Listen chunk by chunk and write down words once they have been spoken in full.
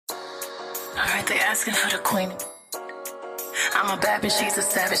Alright, they asking for the queen. I'm a bad bitch, she's a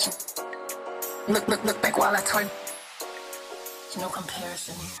savage. Look back while I twerk. No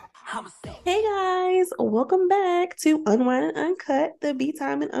comparison. Hey guys, welcome back to Unwind and Uncut, the Be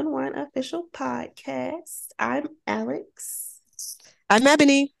Time and Unwind official podcast. I'm Alex. I'm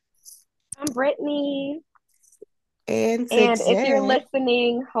Ebony. I'm Brittany. And if you're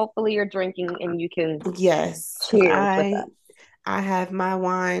listening, hopefully you're drinking and you can yes, cheers with us. I have my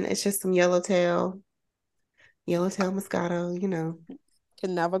wine. It's just some Yellowtail Moscato, you know.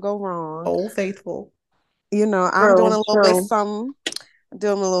 Can never go wrong. Old Faithful. You know, I'm doing a little bit something.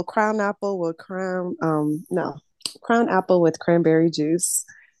 Doing a little crown apple with crown apple with cranberry juice.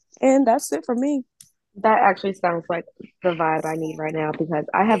 And that's it for me. That actually sounds like the vibe I need right now because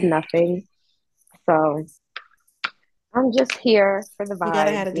I have nothing. So I'm just here for the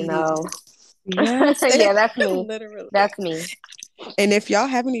vibe, you know. Yes. Yeah, that's me. Literally. That's me. And if y'all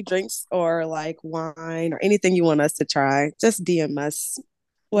have any drinks or like wine or anything you want us to try, just DM us.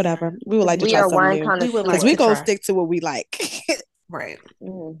 Whatever. We would like to try something new. Because we're going to stick to what we like. Right.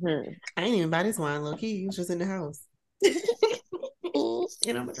 Mm-hmm. I ain't even buy this wine, low key. It's just in the house.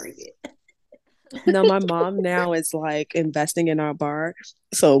 And I'm gonna drink it. No, my mom now is like investing in our bar.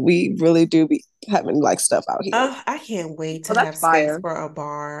 So we really do be having like stuff out here. I can't wait to have space for a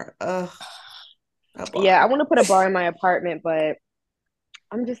bar. A bar. Yeah, I want to put a bar in my apartment, but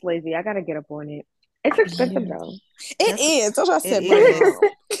I'm just lazy. I gotta get up on it. It's expensive though. It is. That's what I said.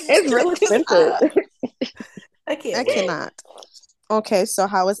 It's real expensive. I cannot. Okay, so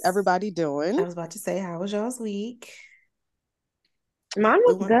how is everybody doing? I was about to say, how was y'all's week? Mine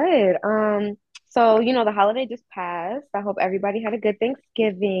was good. So you know, the holiday just passed. I hope everybody had a good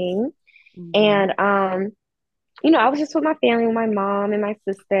Thanksgiving. Mm-hmm. And you know, I was just with my family, with my mom and my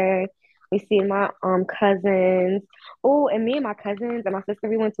sister. We seen my cousins. Oh, and me and my cousins and my sister,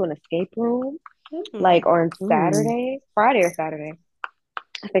 we went to an escape room, like on Friday or Saturday.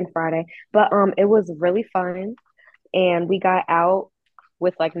 I think Friday. But it was really fun. And we got out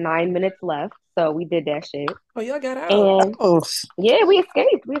with like 9 minutes left. So we did that shit. Oh, y'all got out. And yeah, we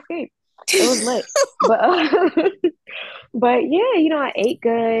escaped. It was lit. But yeah, you know, I ate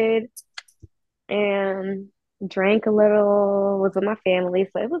good and drank a little, was with my family.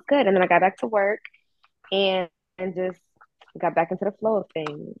 So it was good. And then I got back to work and just got back into the flow of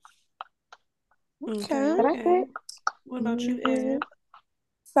things. Okay. What about you, Ed?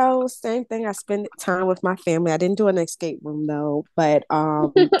 So same thing. I spent time with my family. I didn't do an escape room though, but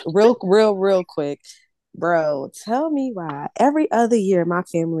real quick, bro, tell me why every other year my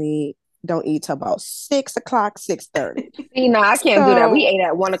family don't eat till about 6:00, 6:30. See, no, I can't do that. We ate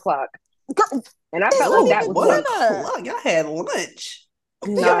at 1:00, and I felt like that was 1:00. Y'all had lunch.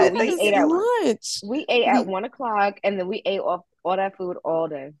 No, we ate at lunch. We ate at 1:00, and then we ate off all that food all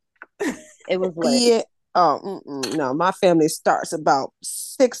day. It was lit. Yeah. No, my family starts about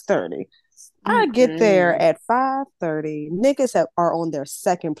 6:30. I get there at 5:30. Niggas are on their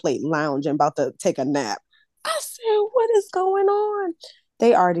second plate lounging, about to take a nap. I said, what is going on?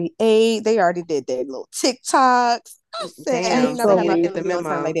 They already ate. They already did their little TikToks. I said, I ain't never had my family be on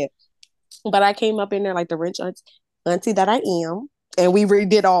time like that. But I came up in there like the rich auntie that I am, and we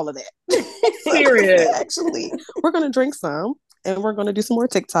redid all of that. Period. Actually, we're going to drink some, and we're going to do some more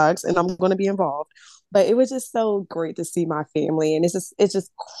TikToks, and I'm going to be involved. But it was just so great to see my family. And it's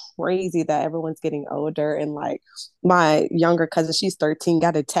just crazy that everyone's getting older. And like my younger cousin, she's 13,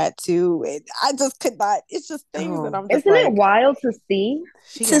 got a tattoo. And I just could not. It's just things that I'm just Isn't it wild to see?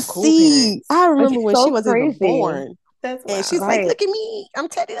 I remember when she wasn't even born. That's and she's like, look at me. I'm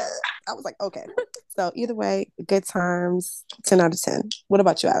tatted up. I was like, okay. So either way, good times. 10 out of 10. What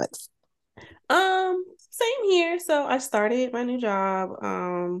about you, Alex? Same here. So I started my new job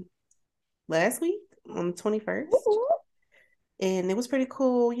last week on the 21st. And it was pretty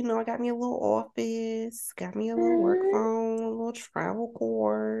cool. You know, I got me a little office, got me a little work phone, a little travel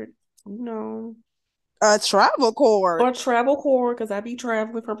cord, you know. A travel cord? Or travel cord, because I be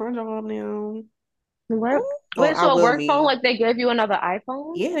traveling for my job now. What? Wait, so a work phone, like they gave you another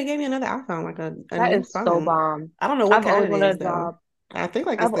iPhone? Yeah, they gave me another iPhone, like a that new is phone. So bomb. I don't know what kind it is, though. I think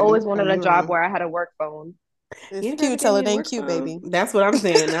like I've always wanted a job where I had a work phone. It's cute till it ain't cute, baby. That's what I'm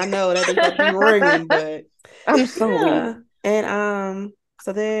saying. I know that doesn't be ringing, but I'm so weak. And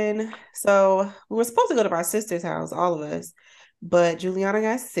so we were supposed to go to our sister's house, all of us, but Juliana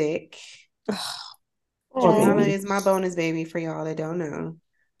got sick. Juliana is my bonus baby for y'all that don't know.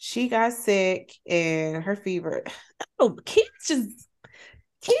 She got sick and her fever. Oh, kids just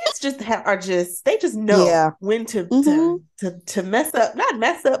know when to mess up. Not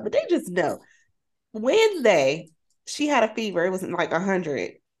mess up, but they just know. Wednesday, she had a fever. It was like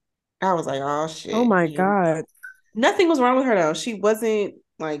 100. I was like, oh shit. Oh my God. Nothing was wrong with her though. She wasn't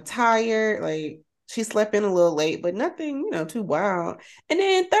like tired. Like she slept in a little late, but nothing, too wild. And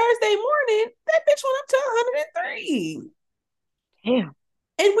then Thursday morning, that bitch went up to 103. Damn.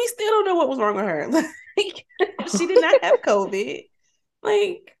 And we still don't know what was wrong with her. Like she did not have COVID.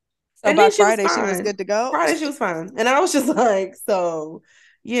 Like, So and by then she was Friday, she was fine. good to go. Friday she was fine. And I was just like, so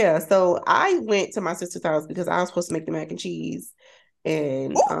yeah. So I went to my sister's house because I was supposed to make the mac and cheese.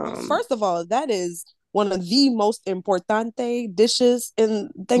 And Ooh, first of all, that is one of the most importante dishes in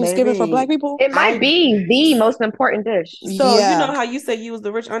Thanksgiving for Black baby, people. It might be the most important dish. so you know Yeah. how you say you was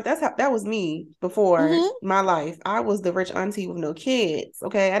the rich aunt? That was me before Mm-hmm. my life. I was the rich auntie with no kids.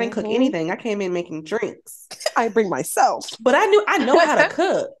 Okay. I didn't cook Mm-hmm. anything. I came in making drinks. I bring myself. But I know how to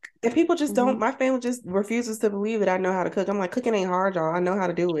cook. And people just Mm-hmm. don't, my family just refuses to believe that I know how to cook. I'm like, cooking ain't hard, y'all. I know how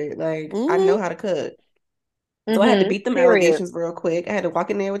to do it. Like, I know Mm-hmm. how to cook. So I had to beat them Period. allegations real quick. I had to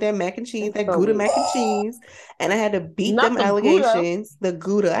walk in there with that mac and cheese, that Gouda So mac and cheese, and I had to beat not them the Gouda. allegations. The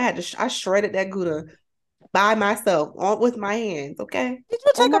Gouda, I shredded that Gouda by myself on with my hands. Okay, Did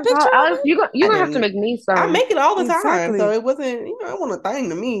you Oh take a my God, picture of Alex, it? you I gonna have to didn't. make me I some. make it all the time, so Exactly. it wasn't, it wasn't a thing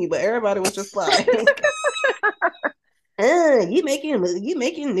to me. But everybody was just like, you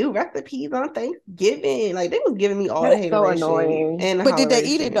making new recipes on Thanksgiving. Like they was giving me all the That's so hateration annoying. and the But did they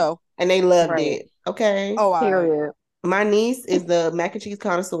eat it holleration. though? And they loved Right. it. Okay. Oh, all right. Period. My niece is the mac and cheese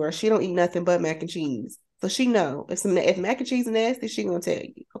connoisseur. She don't eat nothing but mac and cheese. So she know if mac and cheese is nasty, she gonna tell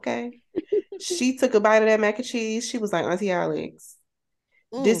you. Okay. She took a bite of that mac and cheese. She was like, Auntie Alex,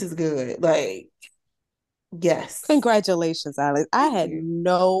 this Mm. is good. Like, yes. Congratulations, Alex. I Thank had you.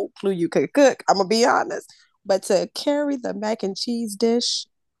 no clue you could cook. I'm gonna be honest. But to carry the mac and cheese dish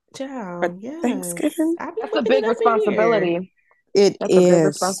for Ciao. Yes. Thanksgiving, I be That's a whipping it big up in here. responsibility. it That's a big is.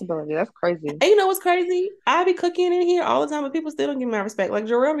 responsibility. That's crazy. And you know what's crazy? I be cooking in here all the time, but people still don't give me my respect. Like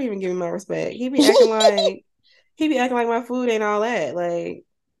Jarrell don't even give me my respect. He be acting like my food ain't all that. Like,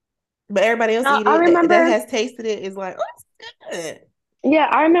 but everybody else Now, eat I it that remember, has tasted it is like, oh, it's yeah,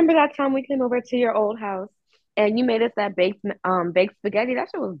 I remember that time we came over to your old house and you made us that baked spaghetti. That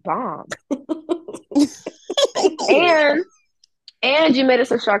shit was bomb. good. Thank you. And you made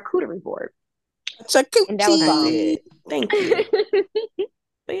us a charcuterie board, and that was I bomb. Chakuchi. did. Thank you.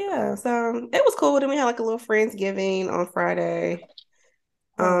 But yeah, so it was cool. Then we had like a little Friendsgiving on Friday.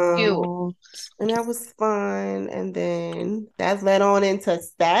 Cute. Oh. And that was fun. And then that led on into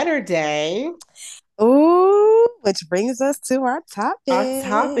Saturday. Ooh, which brings us to our Our topic.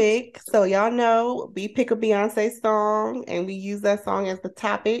 topic. So y'all know we pick a Beyonce song and we use that song as the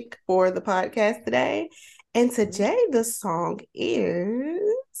topic for the podcast today. And today the song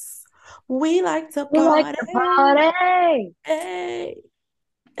is We Like to We like Party. to party. Hey,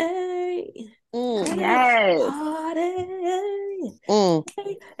 hey, Mm, hey, Yes. party. mm.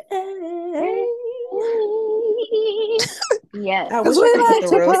 Hey, hey. Yes. I Because wish I we could put like the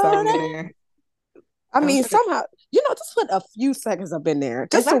to real song in party. there. I I wish mean, I could somehow, just put a few seconds up in there, if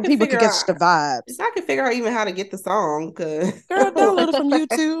just I so could people could figure get out the if vibes. I could figure out even how to get the song, cause Girl, download it from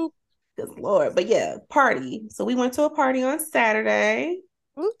YouTube. Good Lord. But yeah, party. So we went to a party on Saturday.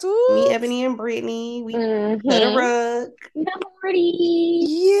 Woot Me, woot. Ebony, and Brittany. We cut a Mm-hmm. rug. Party.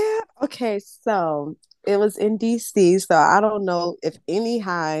 Yeah. Okay. So it was in DC. So I don't know if any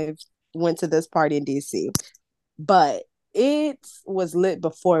hive went to this party in DC, but it was lit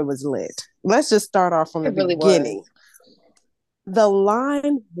before it was lit. Let's just start off from the It really was. beginning. The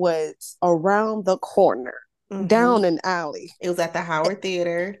line was around the corner, Mm-hmm. down an alley. It was at the Howard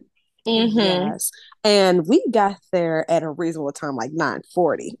Theater. Mm-hmm. Yes. And we got there at a reasonable time, like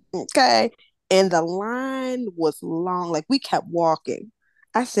 9:40. Okay. And the line was long. Like we kept walking.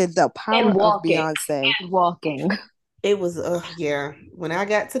 I said the power And of walking. Beyonce. And walking. It was yeah. When I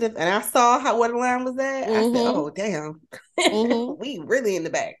got to the and I saw how where the line was at, I said, Mm-hmm. "Oh damn, Mm-hmm. we really in the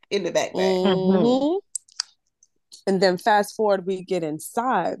back, in the back." Mm-hmm. Mm-hmm. And then fast forward, we get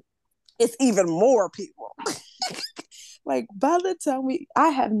inside. It's even more people. Like by the time I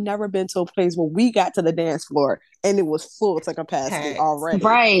have never been to a place where we got to the dance floor and it was full to capacity Packed. already.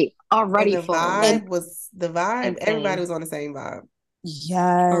 Right. And Already the full. And vibe was the vibe. Everybody Insane. was on the same vibe.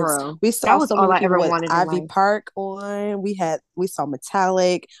 yes, For real. we That saw was so all many I people ever with wanted in Ivy life. Park on. We saw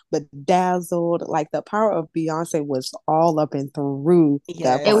Metallic, but Dazzled. Like the power of Beyonce was all up and through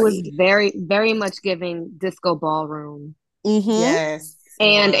that It was Yes. party. very, very much giving disco ballroom Mm-hmm. Yes, it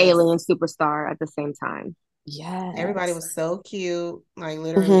and was. alien superstar at the same time. Everybody Yes. was so cute. Like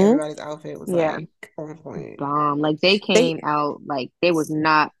literally Mm-hmm. everybody's outfit was Yeah. like on point. Bomb. Like they They came out like they was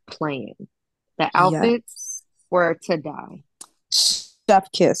not playing. The outfits yes. were to die.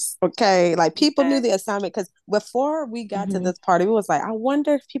 chef kiss. Okay. Like people knew the assignment because before we got to this party, we was like, I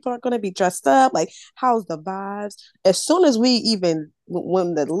wonder if people are going to be dressed up. Like, how's the vibes? As soon as we even,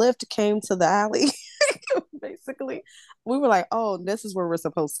 when the lift came to the alley, basically, we were like, oh, this is where we're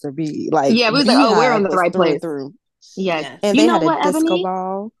supposed to be. Like, Yeah, we was like, oh, we're on Beehive the was right through and place. through. Yes. And You they know had a what, disco Ebony?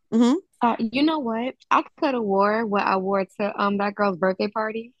 ball. You know what? I could have wore what I wore to that girl's birthday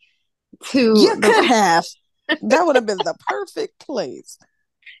party You to could the. have. That would have been the perfect place.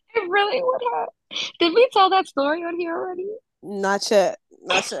 It really would have. Did we tell that story on here already? Not yet.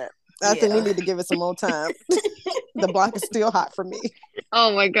 Not yet. I think we need to give it some more time. The block is still hot for me.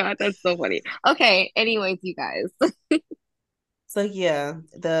 Oh my God, that's so funny. Okay, anyways, you guys. So yeah,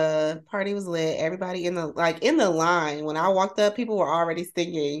 the party was lit. Everybody in the line. When I walked up, people were already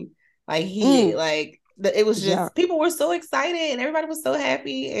singing like heated. It was Yeah. just people were so excited and everybody was so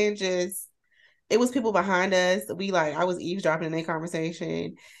happy and just it was people behind us. I was eavesdropping in their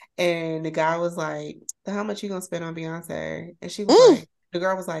conversation and the guy was like, "So how much you gonna spend on Beyonce?" And she was like, the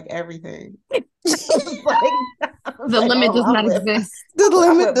girl was like, "Everything." I was The like, limit "Oh, does not exist. The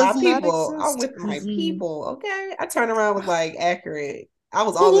I'm limit with my does not people. I'm exist. with my Mm-mm. people." Okay. I turned around was like, accurate. I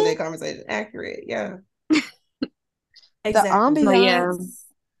was all in that conversation. Accurate. Yeah. The Exactly. But yeah, ambiance,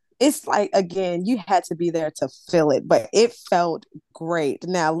 it's like, again, you had to be there to feel it, but it felt great.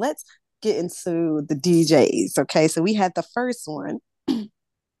 Now let's get into the DJs. Okay. So we had the first one.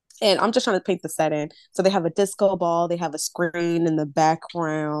 And I'm just trying to paint the setting. So they have a disco ball, they have a screen in the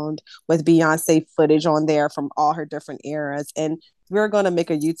background with Beyonce footage on there from all her different eras. And we're going to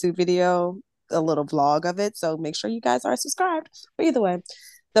make a YouTube video, a little vlog of it. So make sure you guys are subscribed. But either way,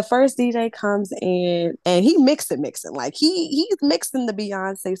 the first DJ comes in and he mixing. Like he's mixing the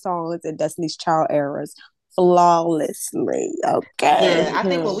Beyonce songs and Destiny's Child eras flawlessly. Okay. Yeah. I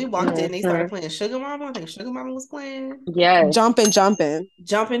think when we walked in, they started mhm. playing Sugar Mama. I think Sugar Mama was playing. Yes, Jumping. Jumping.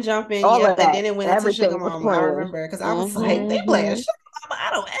 all Yep. of And that, then it went into Sugar everything was Mama. I playing. remember because I was like, they playing Hmm Sugar Mama.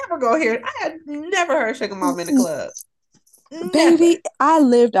 I don't ever go here. I had never heard Sugar Mama in the club. Never. Baby, I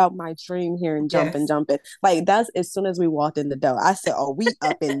lived out my dream here and Yes. jumping. Like that's as soon as we walked in the door. I said, "Oh, we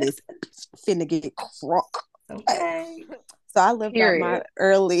up in this finna get crunk." Okay. So I lived out my Period.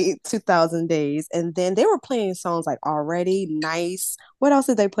 early 2000 days, and then they were playing songs like "Already," "Nice." What else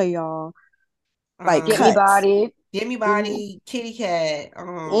did they play, y'all? Like Get me Um, cuts. body. Gimme Mm-hmm. Body, Kitty Cat,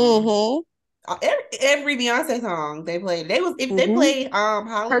 Mm-hmm. every Beyonce song they played. They was if they Mm-hmm. played Her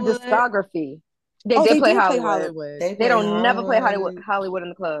Hollywood, discography. They Oh, did they play did play Hollywood. Hollywood. they They played don't never play Hollywood Hollywood in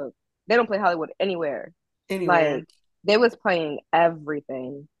the club. They don't play Hollywood anywhere. anywhere. Like they was playing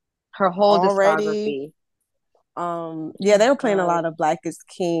everything. Her whole Already. discography. Yeah, they were playing a Like lot of Black is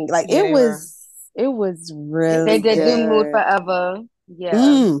King. Like Yeah, they were. it was they really did do Mood good. Forever. Yeah,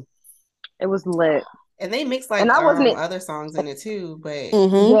 Mm. it was lit. And they mixed And I wasn't other songs in it too, but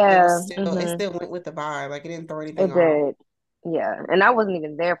Mm-hmm. yeah, it still went with the vibe. Like it didn't throw anything it off. did. Yeah. And I wasn't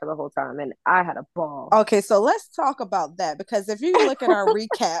even there for the whole time and I had a ball. Okay, so let's talk about that because if you look at our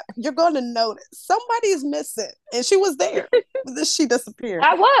recap, you're going to notice somebody's missing, and she was there. She disappeared.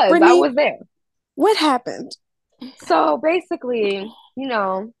 I Brittany, was there. what happened? So basically,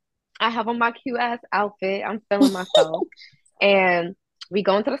 I have on my cute ass outfit. I'm feeling myself. And we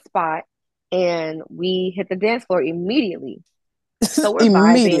go into the spot and we hit the dance floor immediately. So we're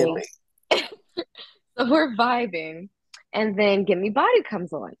vibing. Immediately. So we're vibing. And then Get Me Body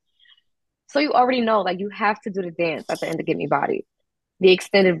comes on. So you already know, like, you have to do the dance at the end of Get Me Body, the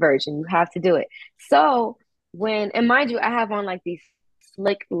extended version. You have to do it. So and mind you, I have on like these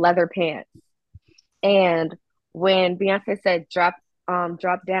slick leather pants. And when Beyonce said drop down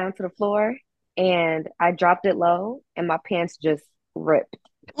to the floor, and I dropped it low, and my pants just ripped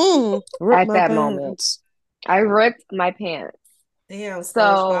Rip at my that moment. pants. I ripped my pants. Damn, So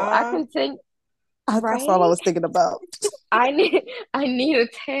I SpongeBob. continue, That's all I right? was thinking about. I need I need a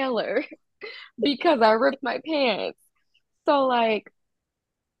tailor because I ripped my pants. So like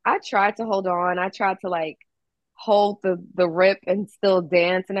I tried to hold on. I tried to like hold the rip and still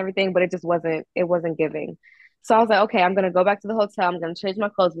dance and everything, but it wasn't giving. So I was like, okay, I'm gonna go back to the hotel. I'm gonna change my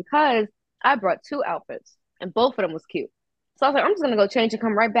clothes because I brought two outfits and both of them was cute. So I was like, I'm just gonna go change and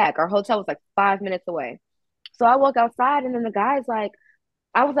come right back. Our hotel was like 5 minutes away. So I walk outside and then the guy's like,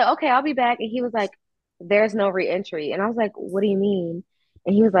 I was like, okay, I'll be back. And he was like, there's no re-entry. And I was like, what do you mean?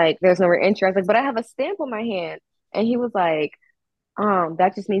 And he was like, there's no re-entry. I was like, but I have a stamp on my hand. And he was like,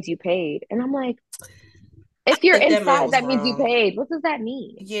 that just means you paid. And I'm like, I if you're think that man inside, was that means you wrong. paid. What does that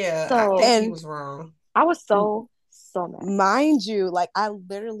mean? Yeah, I think So he And was wrong. I was so mad. mind you, like I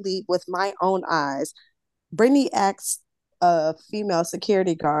literally, with my own eyes, Brittany asked a female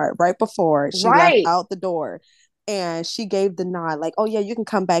security guard right before she left Right. out the door, and she gave the nod, like, "Oh yeah, you can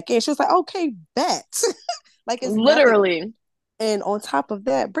come back in." She was like, "Okay, bet." Like it's nothing. Literally. And on top of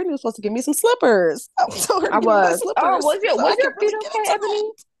that, Brittany was supposed to give me some slippers. I told her I to give me my was. Oh, slippers so was I your could feet really get okay, into Ebony?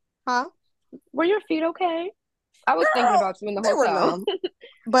 it. Huh? Were your feet okay? I was thinking Girl, about you in the they were hotel. numb.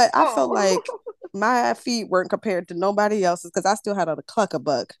 But I felt Oh. like my feet weren't compared to nobody else's because I still had on a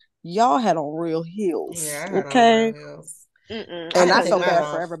cluckerbuck. Y'all had on real heels. Yeah, I had on Okay. real heels. Mm-mm. I And had I to take felt mine bad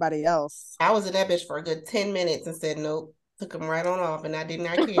for off. everybody else. I was in that bitch for a good 10 minutes and said nope. Took them right on off, and I did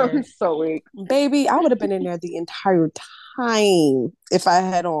not I'm care. so weak. Baby, I would have been in there the entire time if I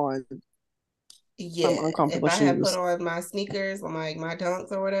had on some Yeah, if uncomfortable I had put shoes. on my sneakers or my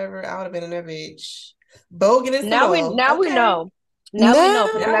dunks or whatever, I would have been in that bitch. Bogan and Now we Simone. now we Okay. know. Now we know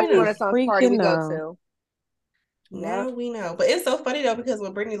for the Now Now we next know. we Renaissance party freaking we go know. to. Now Yep. we know. But it's so funny though, because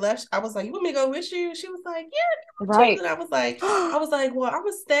when Brittany left, I was like, "You want me to go with you?" She was like, "Yeah, you want to." Right. And I was like, "Well, I'm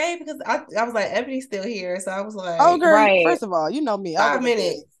gonna stay because I was like, Ebony's still here." So I was Oh, like, girl, Right. first of all, you know me. I 5 would have been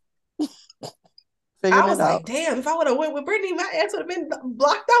minutes. I figuring was it like, out. damn, if I would have went with Brittany, my ass would have been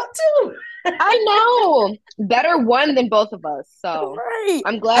blocked out too. I know. Better one than both of us. So Right.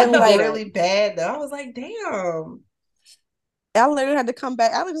 I'm I glad you felt didn't. really bad though. I was like, damn. I literally had to come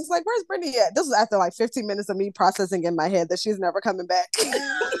back. I was just like, "Where's Brittany at?" This was after like 15 minutes of me processing in my head that she's never coming back.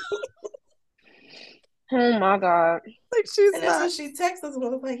 Oh my God. Like she's And that's when not. she texted us and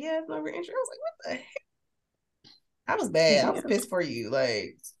was like, yeah, it's no reentry. I was like, what the heck? I was bad. I was Yeah. pissed for you.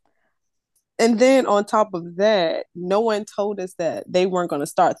 Like, And then on top of that, no one told us that they weren't going to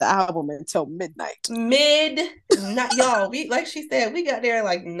start the album until midnight. not y'all. We like she said, we got there at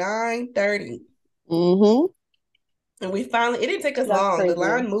like 9:30. Mm-hmm. And we finally, it didn't take us That's long. The crazy.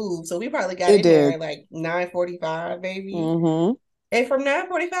 line moved. So we probably got It in there did. at like 9:45, maybe. Mm-hmm. And from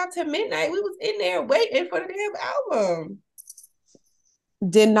 9:45 to midnight, we was in there waiting for the damn album.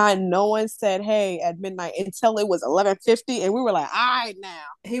 Did not. No one said, "Hey," at midnight until it was 11:50, and we were like, "All right, now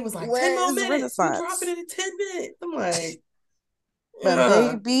He was like, 10 more where's minutes. We dropping Renaissance?" it in 10 minutes. I'm like, But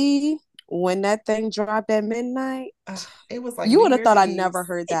ugh. baby, when that thing dropped at midnight, It was like you New would have Year's thought I Eve. never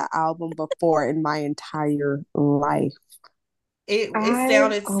heard that album before in my entire life. It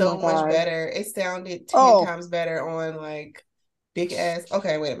sounded Oh my so much God. better. It sounded 10 Oh, times better on like big ass.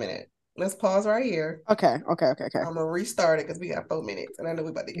 Okay, wait a minute. Let's pause right here. okay. I'm gonna restart it because we got 4 minutes and I know we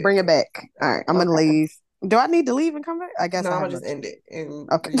about to get Bring it into it. back. All right, I'm gonna Okay. leave. Do I need to leave and come back? I guess No, I I'm have gonna just much. end it and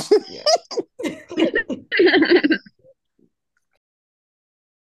Okay. yeah.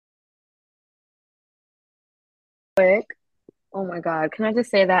 Quick. Oh my God. Can I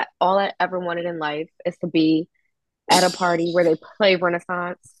just say that all I ever wanted in life is to be at a party where they play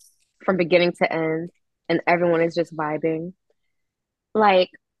Renaissance from beginning to end and everyone is just vibing. Like,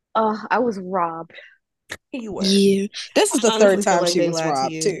 oh, I was robbed. You were. Yeah. This is I the third honestly feel time like she they was lied to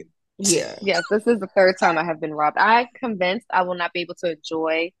robbed you. too. Yeah. Yes, this is the third time I have been robbed. I'm convinced I will not be able to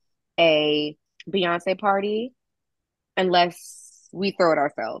enjoy a Beyonce party unless we throw it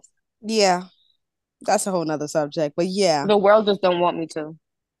ourselves. Yeah, that's a whole nother subject. But yeah. The world just don't want me to. I'm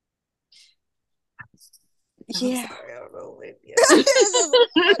Yeah. sorry. I don't know. Yeah. It's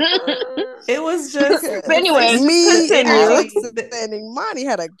It was just just But because anyway, me, continue. Alex, essentially and Imani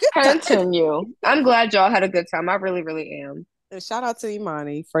had a good time. Continue. I'm glad y'all had a good time. I really, really am. And shout out to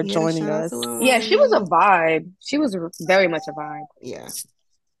Imani for yeah, joining shout out us. to Yeah, she was a Imani. vibe. She was very much a vibe. Yeah.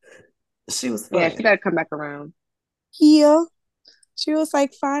 She was Yeah, fun. she got to come back around. Yeah. She was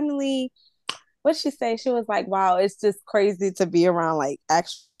like, finally, what she say? She was like, wow, it's just crazy to be around like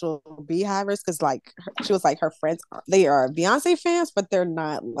actual beehivers because like she was like her friends they are Beyonce fans, but they're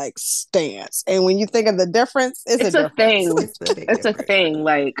not like stans. And when you think of the difference, it's a It's a difference. thing. It's the big It's a difference. thing.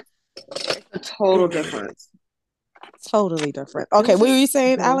 Like, it's a total difference. Totally different. It Okay, was what were just you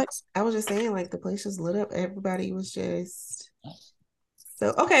saying, Alex? I was just saying, like the place just lit up. Everybody was just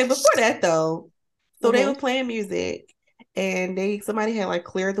so okay. Before that though, so they Mm-hmm. were playing music and somebody had like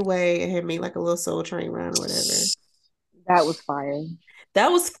cleared the way and had made like a little soul train run or whatever. That was fire. That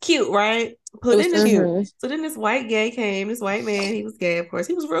was cute, right? It But was then this cute. so then this white gay came, this white man, he was gay, of course.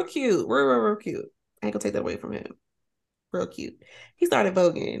 He was real cute. Real cute. I ain't gonna take that away from him. Real cute. He started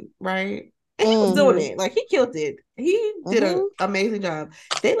voguing, right? And he was doing Mm-hmm. it. Like he killed it. He did an Mm-hmm. amazing job.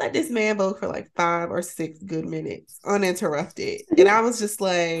 They let this man vote for like 5 or 6 good minutes uninterrupted. And I was just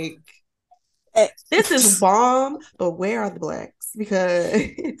like, this is bomb, but where are the blacks? Because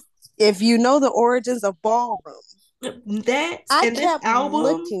If you know the origins of ballroom, that I and this kept album,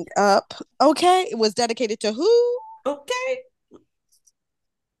 looking up. Okay, it was dedicated to who? okay.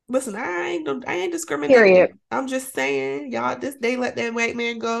 Listen, I ain't Period. discriminating. I'm just saying, y'all, they let that white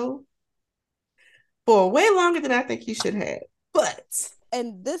man go for way longer than I think he should have. But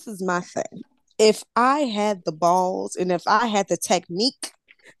And this is my thing. if I had the balls and if I had the technique,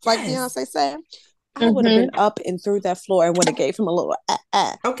 like Yes. Beyonce said, I would have been up and through that floor and would have gave him a little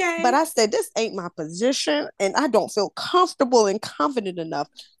Okay. But I said, this ain't my position, and I don't feel comfortable and confident enough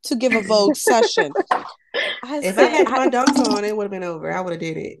to give a Vogue session. If I had my dunks on, it would have been over. I would have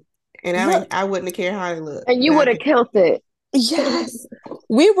did it. And I wouldn't have cared how they looked. And you would have killed it. Yes.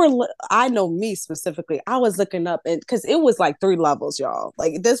 I know me specifically, I was looking up, and because it was like 3 levels, y'all.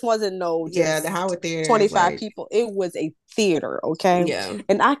 Like, this wasn't the Howard Theater 25 people. It was a theater, okay? Yeah.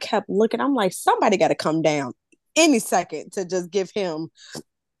 And I kept looking. I'm like, somebody got to come down any second to just give him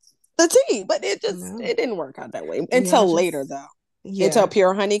the tea. But it didn't work out that way until later, though. Yeah. Until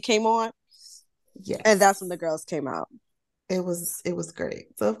Pure Honey came on. Yes. And that's when the girls came out. It was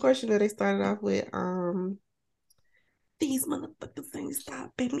great. So of course, they started off with these motherfuckers ain't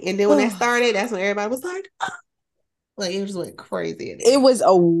stopping. And then when that started, that's when everybody was like, oh. Like, it just went crazy. It was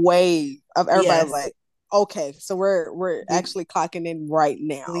a wave of everybody like, okay, so we're actually clocking in right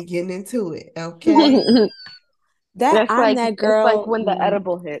now. We getting into it. Okay. That I'm like, that girl. It's like when the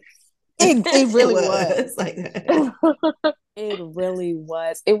edible hits. It really was. Like that. It really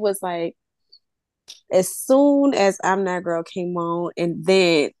was. It was like, as soon as I'm That Girl came on, and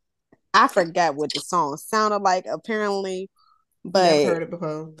then I forgot what the song sounded like, apparently. But I've heard it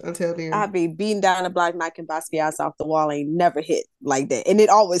before until then. I be beating down the block, knocking Basquiat's off the wall. Ain't never hit like that. And it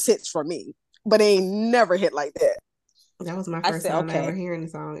always hits for me, but it ain't never hit like that. That was my first time ever hearing the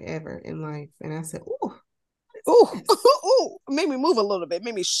song ever in life. And I said, ooh. Ooh. Made me move a little bit.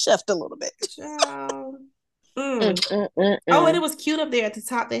 Made me shift a little bit. Oh, and it was cute up there at the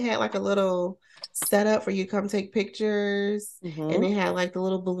top. They had like a little setup for you to come take pictures, and they had like the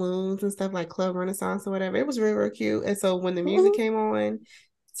little balloons and stuff, like Club Renaissance or whatever. It was really, really cute. And so when the music came on,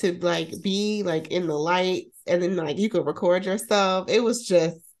 to like be like in the lights, and then like you could record yourself, it was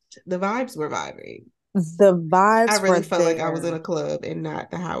just, the vibes were vibing. The vibes I really felt like I was in a club and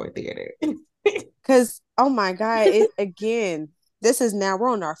not the Howard Theater. Because, oh my God, again, this is now,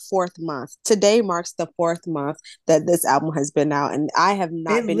 we're on our 4th month. Today marks the 4th month that this album has been out, and I have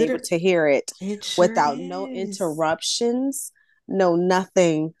not been able to hear it without no interruptions, no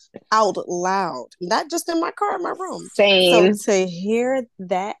nothing, out loud. Not just in my car, in my room. Same. So to hear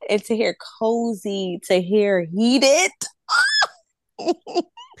that, and to hear Cozy, to hear Heated,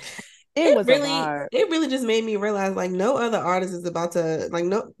 it really just made me realize, like, no other artist is about to, like,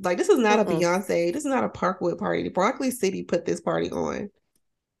 no, like, this is not a Beyonce, this is not a Parkwood party. Broccoli City put this party on.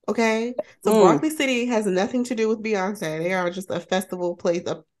 Okay, so Broccoli City has nothing to do with Beyonce. They are just a festival place,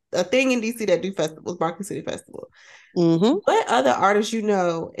 a thing in DC that do festivals, Broccoli City Festival. What other artist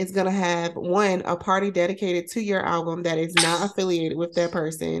is gonna have, one, a party dedicated to your album that is not affiliated with that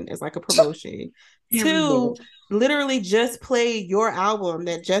person as like a promotion? 2, literally just play your album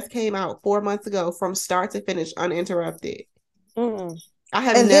that just came out 4 months ago from start to finish uninterrupted. I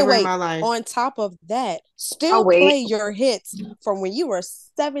have never in my life. On top of that, still play your hits from when you were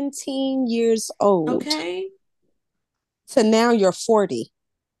 17 years old. Okay. To now you're 40.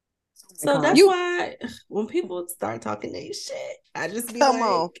 So that's why when people start talking their shit, I just be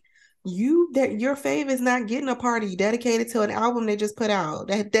your fave is not getting a party dedicated to an album they just put out.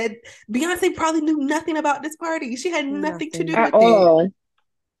 That Beyonce probably knew nothing about this party. She had nothing to do with it.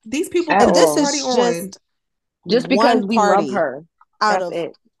 These people put this party on just because we love her. Out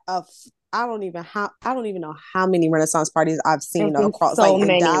of I don't even know how many Renaissance parties I've seen across, so like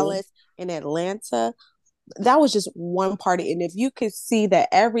in Dallas, in Atlanta. That was just one party, and if you could see that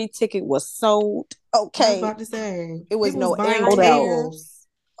every ticket was sold, okay. I was about to say, it was no tables.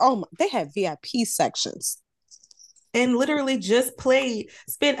 Oh, they had VIP sections, and literally just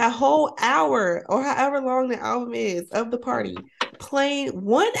spent a whole hour or however long the album is of the party playing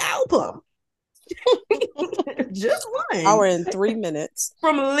one album. Just 1 hour and 3 minutes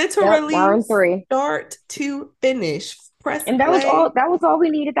from literally start to finish. Press and that play. That was all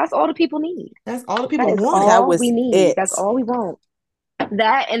we needed. That's all the people need. That's all the people want. That was we need. It. That's all we want.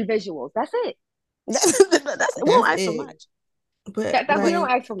 That and visuals. That's it. We don't ask for much. But we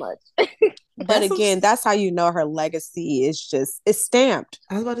don't ask for much. But again, that's how you know her legacy is it's stamped.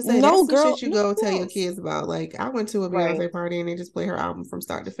 I was about to say, no girl, shit you go tell your kids about. Like, I went to a Beyonce party and they just play her album from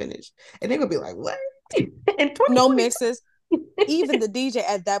start to finish, and they're gonna be like, "What?" No mixes. Even the DJ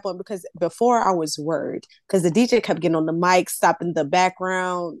at that point, because before I was worried, because the DJ kept getting on the mic, stopping the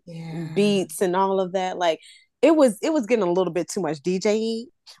background beats and all of that. Like, it was getting a little bit too much DJing.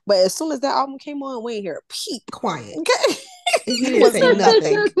 But as soon as that album came on, we ain't hear a peep. Quiet. Okay. He didn't say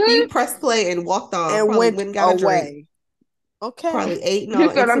nothing. He pressed play and walked off and went and got away. A drink. Okay. Probably ate. He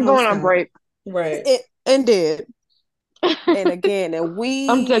said, "I'm going on break." Right. And did. And again, and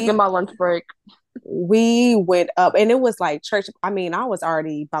I'm taking my lunch break. we went up, and it was like church. I mean, I was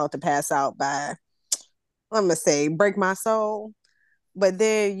already about to pass out by, I'm gonna say, Break My Soul. But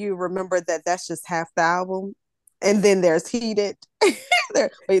then you remember that that's just half the album, and then there's Heated.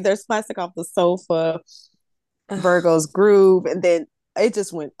 There's Plastic Off the Sofa, Virgo's Groove, and then it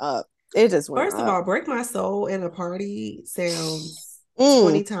just went up. It just went First of up. all, Break My Soul in a party sounds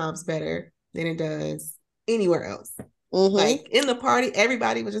 20 times better than it does anywhere else. Mm-hmm. Like in the party,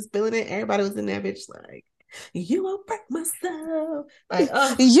 everybody was just feeling it. Everybody was in that bitch like, you won't break my soul. Like,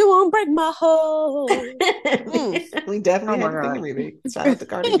 oh. You won't break my heart. We definitely had the singing remix. Shout out to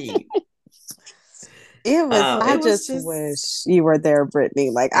Cardi B. It was. I was just wish you were there,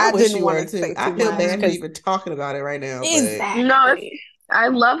 Brittany. Like I wish didn't you want were to say too. I too feel much bad for even talking about it right now. Exactly. No, I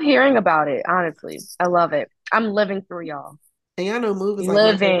love hearing about it. Honestly, I love it. I'm living through y'all. And y'all know "Move" is like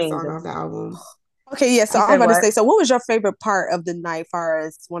my favorite song off the album. Okay, yeah. So I'm about to say. So, what was your favorite part of the night? Far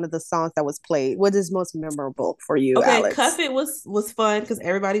as one of the songs that was played, what is most memorable for you? Okay, Alex? Cuff It was fun because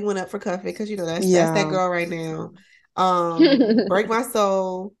everybody went up for Cuff It because you know that's that girl right now. Break My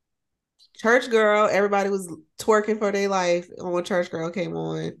Soul, Church Girl. Everybody was twerking for their life when Church Girl came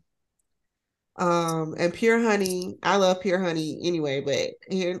on. And Pure Honey. I love Pure Honey anyway, but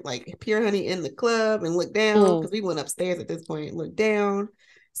here like Pure Honey in the club and look down because we went upstairs at this point. Look down,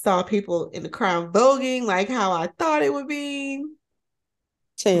 saw people in the crowd voguing like how I thought it would be.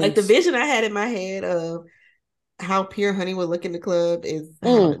 Like the vision I had in my head of how Pure Honey would look in the club is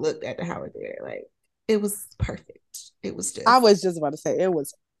how it looked at the Howard there. Like it was perfect. It was just. I was just about to say it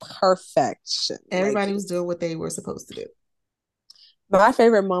was perfection. Everybody was doing what they were supposed to do. My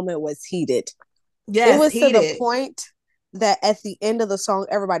favorite moment was Heated. Yes, it was Heated. To the point that at the end of the song,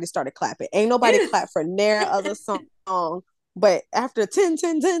 everybody started clapping. Ain't nobody clapped for near other song. But after 10,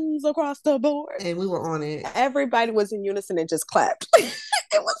 10, 10s across the board, and we were on it, everybody was in unison and just clapped. It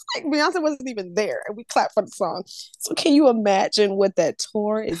was like Beyonce wasn't even there, and we clapped for the song. So can you imagine what that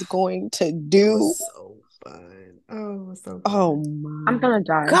tour is going to do? It was so fun. Oh, it was so fun. Oh my! I'm gonna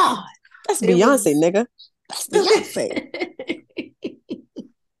die. God, that's Beyonce, nigga. That's Beyonce.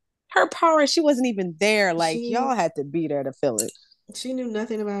 Her power, she wasn't even there. Like y'all had to be there to feel it. She knew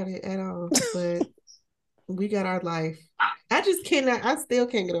nothing about it at all, but we got our life. I still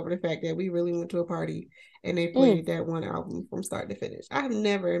can't get over the fact that we really went to a party and they played that one album from start to finish. I have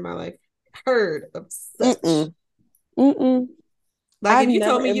never in my life heard of such. Like if you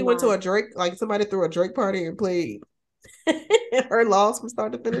told me you went to a Drake, like somebody threw a Drake party and played her Lost from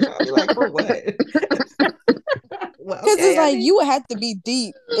start to finish, I'd be like, for what? Because it's like you would have to be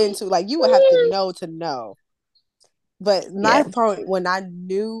deep into, like you would have to know. But my part when I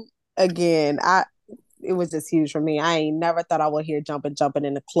knew again, it was just huge for me. I ain't never thought I would hear jumping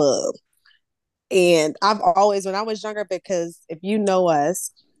in the club. And I've always, when I was younger, because if you know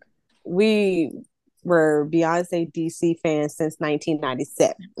us, we were Beyonce DC fans since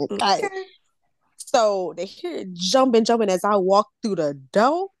 1997. Okay. So to hear jumping as I walked through the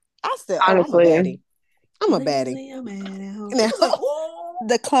door, I said, honestly, I'm a baddie.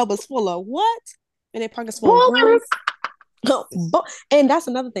 The club was full of what? And their pockets full of grooves. And that's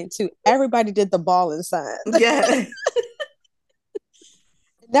another thing too. Everybody did the balling sign. Yeah.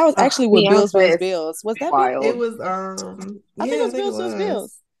 That was actually what Bills. Was that wild? It was I think it was Bills. Was it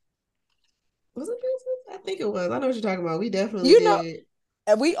Bills? I think it was. I know what you're talking about. We definitely did.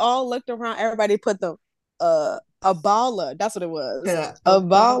 And we all looked around. Everybody put the a baller. That's what it was. Yeah, a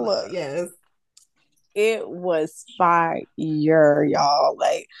baller. Yes. It was fire, y'all.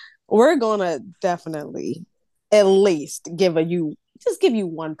 Like we're gonna definitely at least give you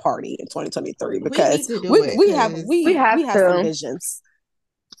one party in 2023 because we have some visions.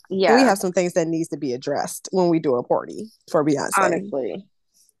 Yeah, we have some things that needs to be addressed when we do a party for Beyonce. Honestly,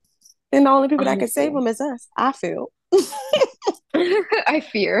 and the only people that can save them is us. I feel. I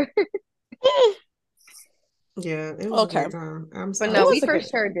fear. Yeah, it was a great time. But no, we for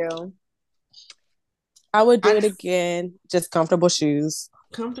sure do. I would do it again. Just comfortable shoes.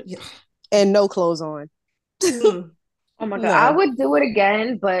 And no clothes on. Oh my God. I would do it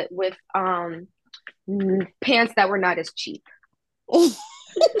again, but with pants that were not as cheap. So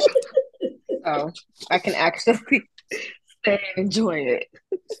I can actually stay and enjoy it.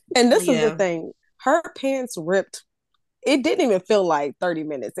 And this is the thing. Her pants ripped. It didn't even feel like 30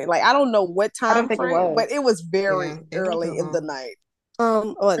 minutes. Like I don't know what time frame, but it was very early in the night.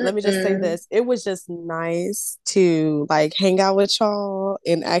 Let me just say this. It was just nice to like hang out with y'all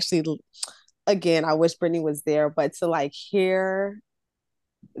and actually, again, I wish Brittany was there, but to like hear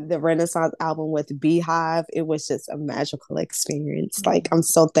the Renaissance album with Beehive, it was just a magical experience. Like I'm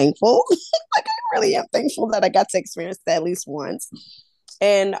so thankful. Like I really am thankful that I got to experience that at least once.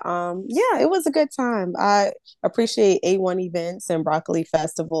 And yeah, it was a good time. I appreciate A1 Events and Broccoli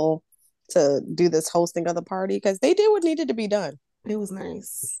Festival to do this hosting of the party because they did what needed to be done. It was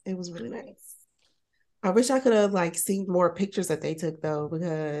nice. It was really nice. I wish I could have like seen more pictures that they took though,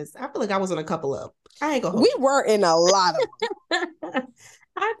 because I feel like I was in a couple of. I ain't gonna hold We were in a lot of them.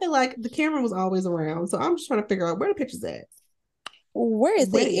 I feel like the camera was always around, so I'm just trying to figure out where the pictures at. Where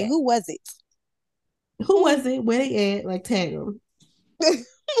is it? And who was it? Who was it? Where they at? Like tag them.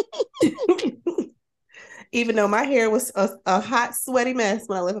 Even though my hair was a hot, sweaty mess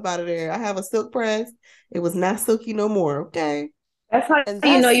when I left up out of there. I have a silk press. It was not silky no more. Okay. That's how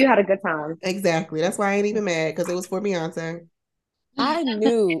you know you had a good time. Exactly. That's why I ain't even mad, because it was for Beyonce. I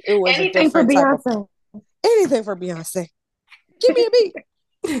knew it was anything a different for type Beyonce. of anything for Beyonce. Give me a beat.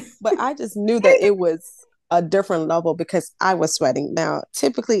 But I just knew that it was a different level because I was sweating. Now,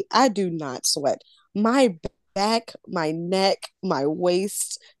 typically, I do not sweat. My back, my neck, my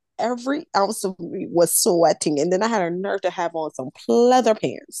waist, every ounce of me was sweating. And then I had a nerve to have on some pleather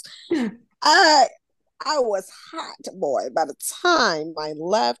pants. I was hot, boy. By the time I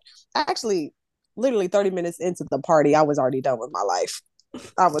left, actually, literally 30 minutes into the party, I was already done with my life.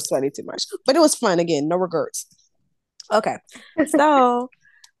 I was sweating too much. But it was fun again. No regrets. Okay. So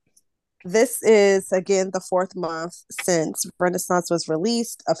this is, again, the 4th month since Renaissance was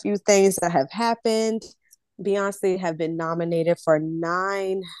released. A few things that have happened. Beyonce have been nominated for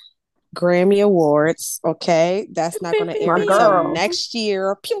 9 Grammy Awards. Okay. That's not going to air until next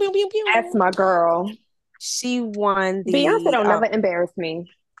year. Pew, pew, pew, pew. That's my girl. She won the... Beyonce don't never embarrass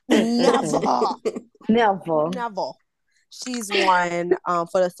me. Never. Never. She's won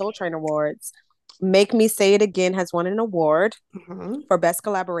for the Soul Train Awards. Make Me Say It Again has won an award for Best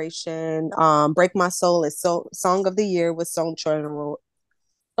Collaboration. Break My Soul is Song of the Year with Soul Train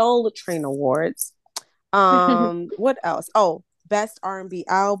Awards. What else? Oh, Best R&B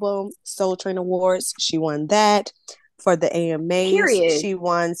Album, Soul Train Awards. She won that. For the AMAs, Period. She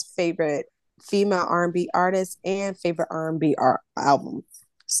won Favorite Female R&B Artist and Favorite R&B Album.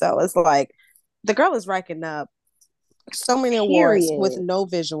 So it's like the girl is racking up so many awards with no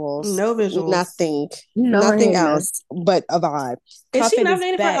visuals, nothing else but a vibe. Is she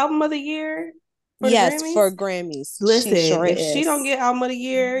nominated for Album of the Year? Yes, for Grammys. Listen, if she don't get Album of the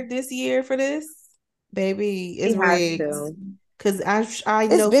Year this year for this, baby, it's rigged. Because I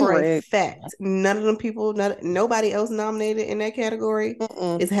know for a fact none of them people, nobody else nominated in that category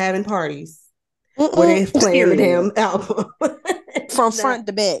is having parties where they're playing the damn album. From front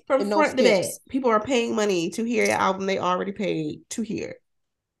to back. From front to back. People are paying money to hear an album they already paid to hear.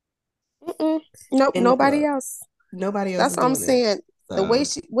 Nope, nobody else. Nobody else. That's what I'm saying. So. The way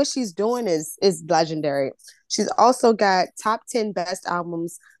what she's doing is legendary. She's also got top 10 best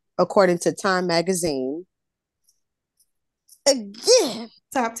albums according to Time Magazine. Again,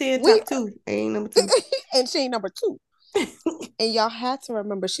 top 10, top 2, ain't number 2, and she ain't number 2. And y'all have to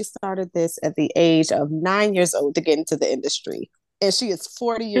remember, she started this at the age of 9 years old to get into the industry, and she is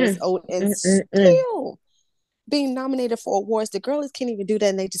 40 years old and still being nominated for awards. The girls can't even do that,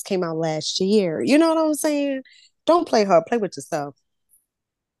 and they just came out last year. You know what I'm saying? Don't play her. Play with yourself.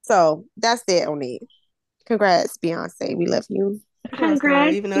 So that's it on it. Congrats, Beyonce. We love you.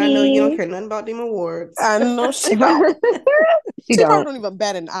 Congrats, even though I know you don't care nothing about them awards. I know she don't. She probably don't even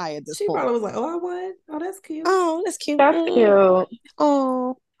bat an eye at this point. She probably was like, "Oh, I won. Oh, that's cute. Oh, that's cute. That's cute.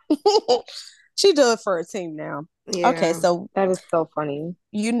 Oh." She do it for her team now. Yeah. Okay, so that is so funny.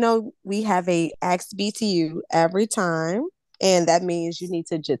 You know, we have a AskBTU every time, and that means you need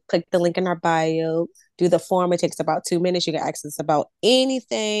to just click the link in our bio, do the form. It takes about 2 minutes. You can ask us about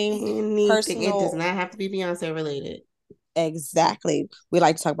anything personal. It does not have to be Beyonce related. Exactly. We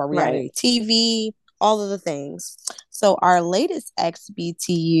like to talk about reality TV, all of the things. So our latest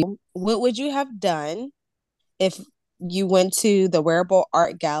AskBTU, what would you have done if you went to the Wearable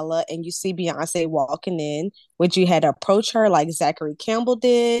Art Gala and you see Beyonce walking in? Would you had approach her like Zachary Campbell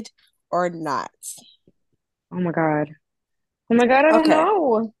did or not? Oh my God, I don't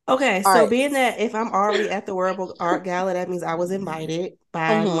know. Okay, so being that if I'm already at the Wearable Art Gala, that means I was invited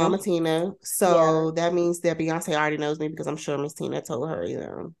by Mama Tina. So that means that Beyonce already knows me, because I'm sure Miss Tina told her,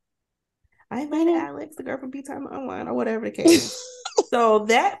 I invited Alex, the girl from B-Time Online, or whatever the case. So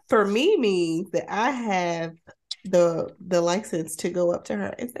that for me means that I have the license to go up to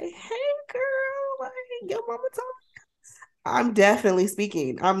her and say, "Hey, girl, like your mama told me." I'm definitely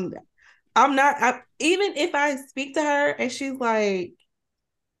speaking. I'm not. Even if I speak to her and she's like,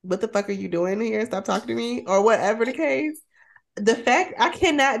 "What the fuck are you doing here? Stop talking to me," or whatever the case, the fact I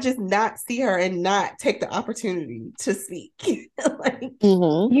cannot just not see her and not take the opportunity to speak. Like,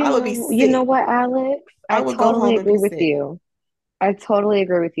 I would be sick. You know what, Alex? I would go home and agree be with sick. you. I totally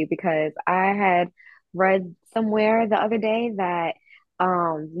agree with you because I had read somewhere the other day that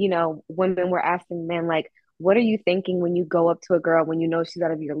women were asking men like, what are you thinking when you go up to a girl when you know she's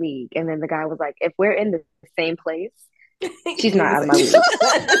out of your league? And then the guy was like, if we're in the same place, she's not out of my league.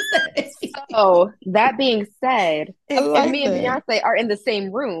 So that being said, if me and Beyonce are in the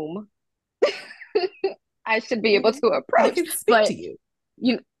same room, I should be able to approach. I can speak to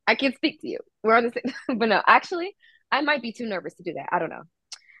you. I can speak to you. We're on the same, but no, actually, I might be too nervous to do that. I don't know.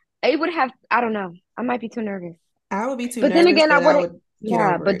 I don't know. I might be too nervous. I would be too but nervous, then again, but I would get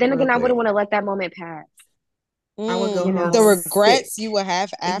over but it then real again, I quick. wouldn't want to let that moment pass. I would go home. The regrets you would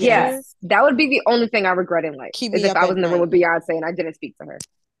have after. Yes, that would be the only thing I regret in life. Keep is me if up I was at in the room night. with Beyonce and I didn't speak to her.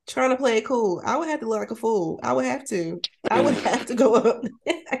 Trying to play it cool. I would have to look like a fool. I would have to. I would have to go up.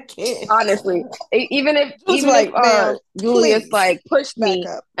 I can't. Honestly, even if ma'am, Julius please, like pushed me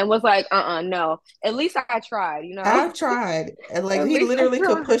up. and was like, no. At least I tried, you know. I've tried. And like At he least I literally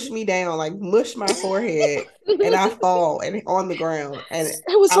could tried. push me down, like mush my forehead, and I fall and on the ground. And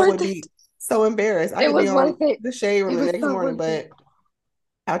It was I would be so embarrassed. I It could was be on worth it. the shade room It the was next so morning, worth but it.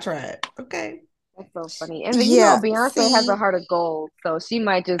 I tried. Okay. That's so funny. And then, Beyonce has a heart of gold, so she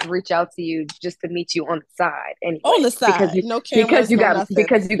might just reach out to you just to meet you on the side. Anyway, On the side, no cameras,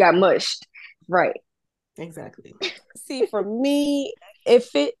 because you got mushed, right? Exactly. See, for me, if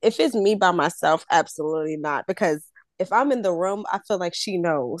it's me by myself, absolutely not. Because if I'm in the room, I feel like she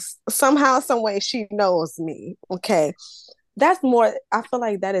knows somehow, some way. She knows me. Okay, that's more. I feel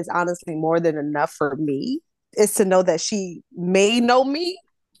like that is honestly more than enough for me. Is to know that she may know me.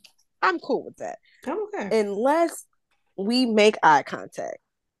 I'm cool with that. I'm okay. Unless we make eye contact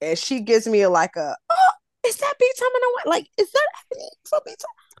and she gives me is that B time and I went like, is that for B time?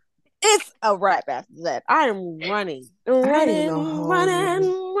 It's a wrap after that. I am running. If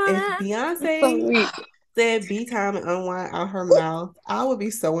Beyonce said B time and unwind out her mouth, I would be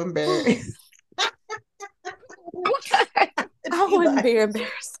so embarrassed. I wouldn't be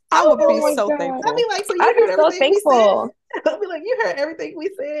embarrassed. I would be so thankful. I'd be like, so you heard everything we said? I'd be like, you heard everything we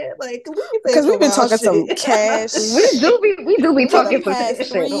said? Like, because we've been talking some cash. we do be talking some cash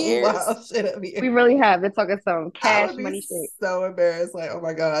 3 years. We really have been talking some cash money shit. So embarrassed, like, oh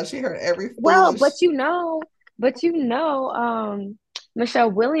my god, she heard every well, but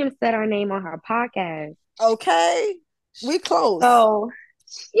Michelle Williams said our name on her podcast. Okay, we close. So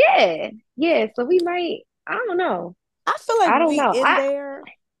yeah. So we might. I don't know. I feel like there.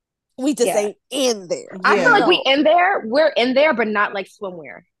 We just ain't in there. Yeah. I feel like we in there. We're in there, but not like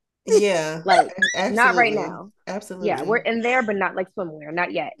swimwear. Yeah, like absolutely. Not right now. Absolutely. Yeah, we're in there, but not like swimwear,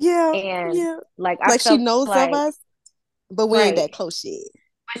 not yet. Yeah, and like she knows of us, but we ain't that close yet.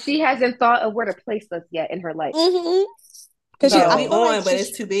 But she hasn't thought of where to place us yet in her life. Because I feel like but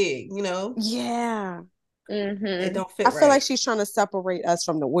it's too big, you know. Yeah. It don't fit. I feel like she's trying to separate us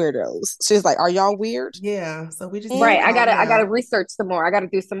from the weirdos. She's like, "Are y'all weird?" Yeah. So we just I gotta research some more. I gotta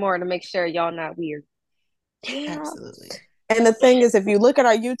do some more to make sure y'all not weird. Yeah. Absolutely. And the thing is, if you look at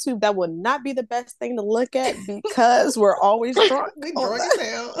our YouTube, that would not be the best thing to look at because we're always drunk. We drunk as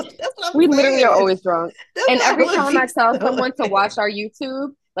hell. That's what I'm we saying. Literally are always drunk. And every time I tell someone to watch our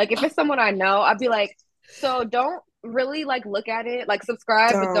YouTube, like if it's someone I know, I'd be like, so don't really like look at it, like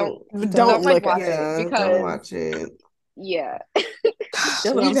subscribe, but don't like watch it because don't watch it. Yeah.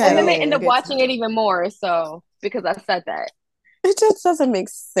 And then they end up watching it even more. So because I said that. It just doesn't make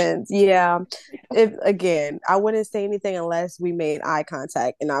sense. Yeah. I wouldn't say anything unless we made eye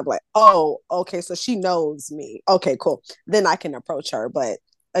contact and I'm like, oh, okay, so she knows me. Okay, cool. Then I can approach her. But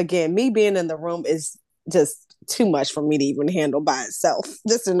again, me being in the room is just too much for me to even handle by itself.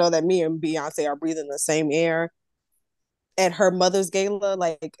 Just to know that me and Beyonce are breathing the same air at her mother's gala,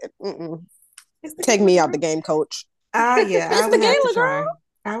 like, take me out the game, coach. Yeah, it's the gala, girl.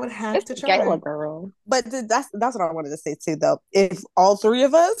 I would have to try. Gala girl. But that's what I wanted to say too, though. If all three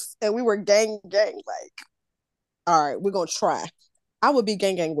of us and we were gang, like, all right, we're gonna try. I would be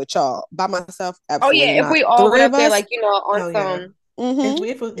gang with y'all. By myself, absolutely. Oh yeah, not. If we all were up there, like on some.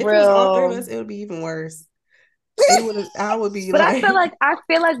 If it was all three of us, it would be even worse. I would be. But I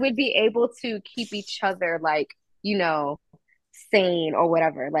feel like we'd be able to keep each other like sane or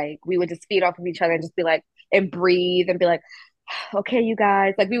whatever. Like we would just feed off of each other and just be like and breathe and be like. Okay, you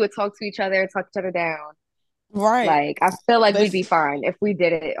guys, like we would talk to each other and talk each other down. Right. Like I feel like we'd be fine if we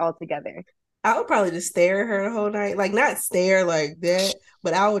did it all together. I would probably just stare at her the whole night. Like not stare like that,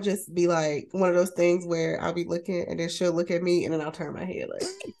 but I would just be like one of those things where I'll be looking and then she'll look at me and then I'll turn my head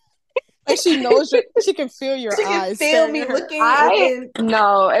And she knows she can feel your She can eyes feel staring me at her. looking, and I then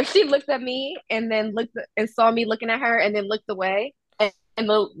no. If she looked at me and then looked and saw me looking at her and then looked away and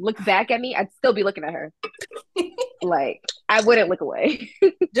looked back at me, I'd still be looking at her. Like I wouldn't look away.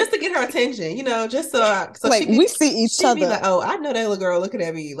 just to get her attention, just so Like she could, we see each she'd be other. like, "Oh, I know that little girl looking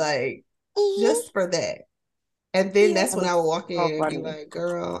at me," like just for that. And then that's Yeah. when I would walk So in and be funny. like,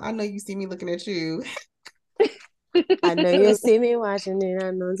 "Girl, I know you see me looking at you." I know you see me watching it.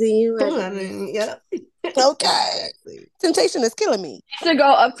 I know see you watching me. Yep. Okay. Exactly. Temptation is killing me. You should go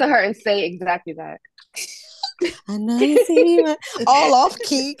up to her and say exactly that. I know you see me all off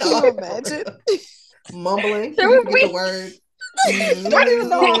key. Can you imagine? Mumbling. There You would forget the be word. Don't even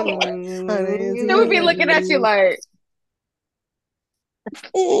know all the words. they would be looking at you like,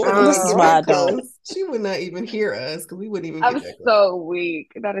 This is why I don't. Close. She would not even hear us because we wouldn't even I'm get that close. so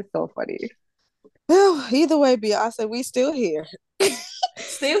weak. That is so funny. Well, either way, Beyonce, we still here.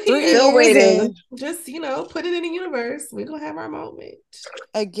 Still 3 here. Still years waiting. in. Just, put it in the universe. We're going to have our moment.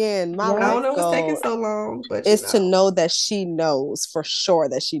 Again, my Yeah. I life don't know what's taking goal so long, but is to know that she knows for sure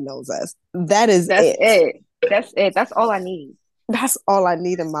that she knows us. That is That's it. it. That's it. That's all I need. That's all I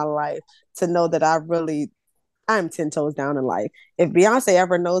need in my life, to know that I'm 10 toes down in life. If Beyonce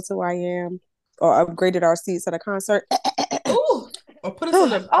ever knows who I am or upgraded our seats at a concert, Ooh, or put us on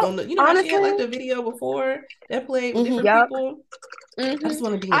the, how she had like the video before that played with different Yep. people. Mm-hmm. I just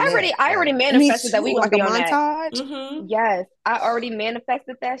want to be in that. I already me manifested too, that we gonna like a be on that. montage. Mm-hmm. Yes, I already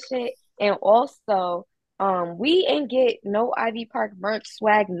manifested that shit, and also, we ain't get no Ivy Park merch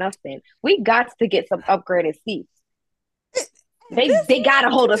swag, nothing. We got to get some upgraded seats. They gotta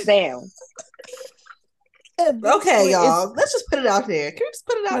hold us down. Okay, y'all. Let's just put it out there. Can we just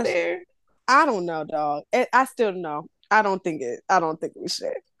put it out there? I don't know, dog. I still know. I don't think we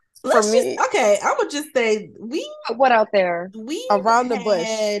should. I'm gonna just say What out there? We around the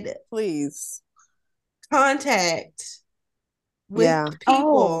bush, please. Contact with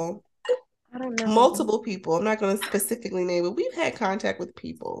people. I don't know. Multiple people. I'm not gonna specifically name it. We've had contact with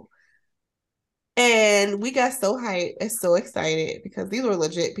people. And we got so hyped and so excited because these were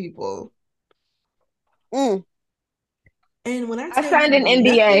legit people. And when I signed an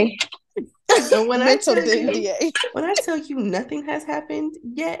NDA. And when I tell you nothing has happened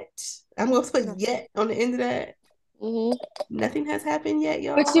yet, I'm going to put yet on the end of that. Mm-hmm. Nothing has happened yet,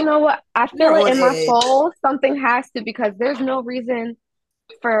 y'all. But you know what? I feel it in my soul. Something has to, because there's no reason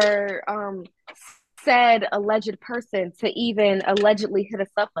for said alleged person to even allegedly hit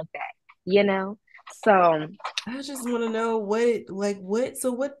us up like that. So I just want to know what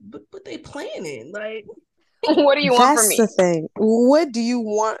they planning, like. What do you want from me? That's the thing. What do you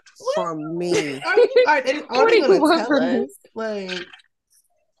want from me? Are they going to tell us? Like,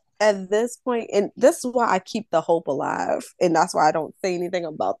 at this point, and this is why I keep the hope alive, and that's why I don't say anything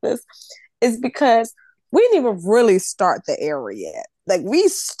about this, is because we didn't even really start the era yet. Like, we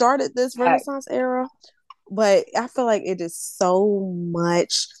started this Renaissance era, but I feel like it is so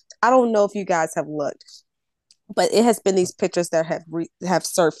much. I don't know if you guys have looked, but it has been these pictures that have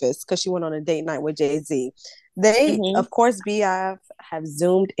surfaced because she went on a date night with Jay-Z. They, of course, BF have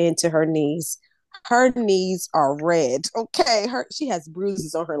zoomed into her knees. Her knees are red. Okay, she has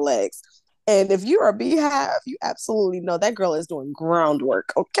bruises on her legs. And if you're a Beehive, you absolutely know that girl is doing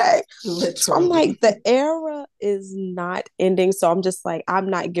groundwork. Okay, so I'm like, the era is not ending. So I'm just like, I'm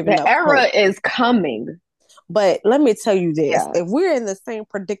not giving up. The era is coming. But let me tell you this: if we're in the same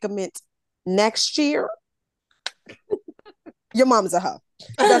predicament next year, your mom's a hoe.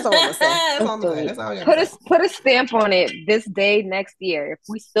 That's all I'm gonna say. Put a stamp on it. This day next year, if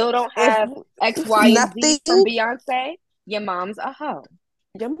we still don't have X, Y, and Z from Beyonce, your mom's a hoe.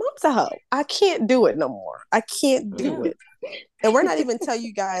 Your mom's a hoe. I can't do it no more. I can't do it. And we're not even telling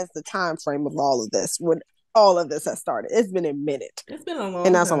you guys the time frame of all of this. When all of this has started, it's been a minute. It's been a long time.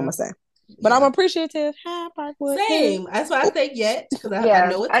 And that's all I'm gonna say. But I'm appreciative. Same. That's why I say yet, because I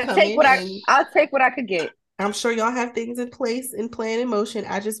know it's coming. I'll take what I could get. I'm sure y'all have things in place and plan in motion.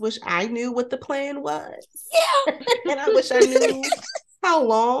 I just wish I knew what the plan was. Yeah. And I wish I knew how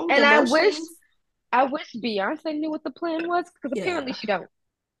long. And I wish Beyonce knew what the plan was, because apparently she don't.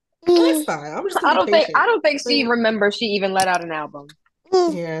 That's fine. I'm just gonna be patient. I don't think she remembers she even let out an album.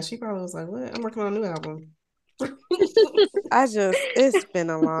 Yeah, she probably was like, "What? I'm working on a new album." It's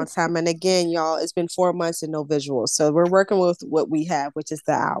been a long time. And again, y'all, it's been 4 months and no visuals. So we're working with what we have, which is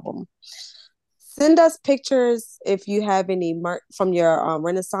the album. Send us pictures if you have any merch from your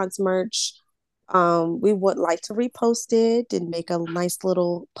Renaissance merch. We would like to repost it and make a nice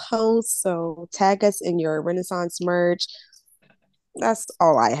little post. So tag us in your Renaissance merch. That's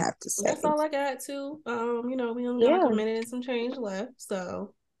all I have to say. That's all I got too. We only got like a minute and some change left.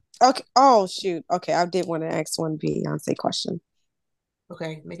 So Okay. Oh shoot. Okay, I did want to ask one Beyonce question.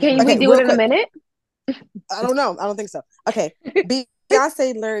 Okay, make it Can quick. we Okay, do it real in a quick. minute? I don't know. I don't think so. Okay,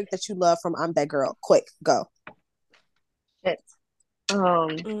 Beyonce lyric that you love from "I'm That Girl." Quick, go. Shit. Um.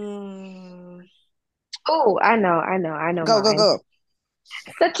 Mm, Oh, I know Go, go, mine. go.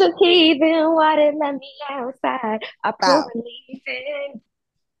 Such a heathen, why did let me outside? I pour Bow. relief in.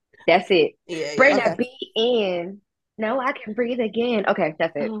 That's it. yeah, Bring yeah. Okay. that beat in. No, I can breathe again. Okay,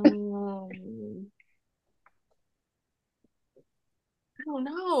 that's it. I don't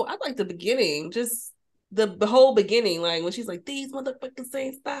know. I like the beginning, just the whole beginning, like when she's like, "These motherfuckers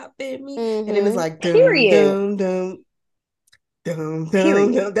ain't stopping me," and then it's Mm-hmm. like, dum Period. dum dum dum dum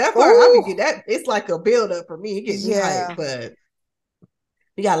Period. dum. That part, I be Ooh. get that. It's like a build up for me. It get me hyped, Yeah. but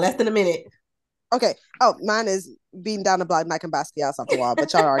we got less than a minute. Okay. Oh, mine is beating down the block, knocking Basquiat's off the wall,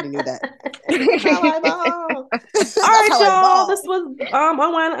 but y'all already knew that. That's how I ball. All That's right, how I y'all. This ball. was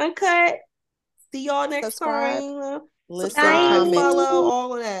Unwind Uncut. See y'all next Subscribe, time. listen, Subscribe, comment. follow, Bye.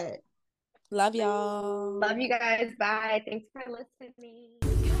 all of that. Love y'all. Love you guys. Bye. Thanks for listening.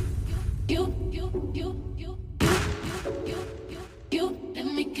 You, let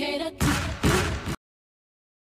me cater to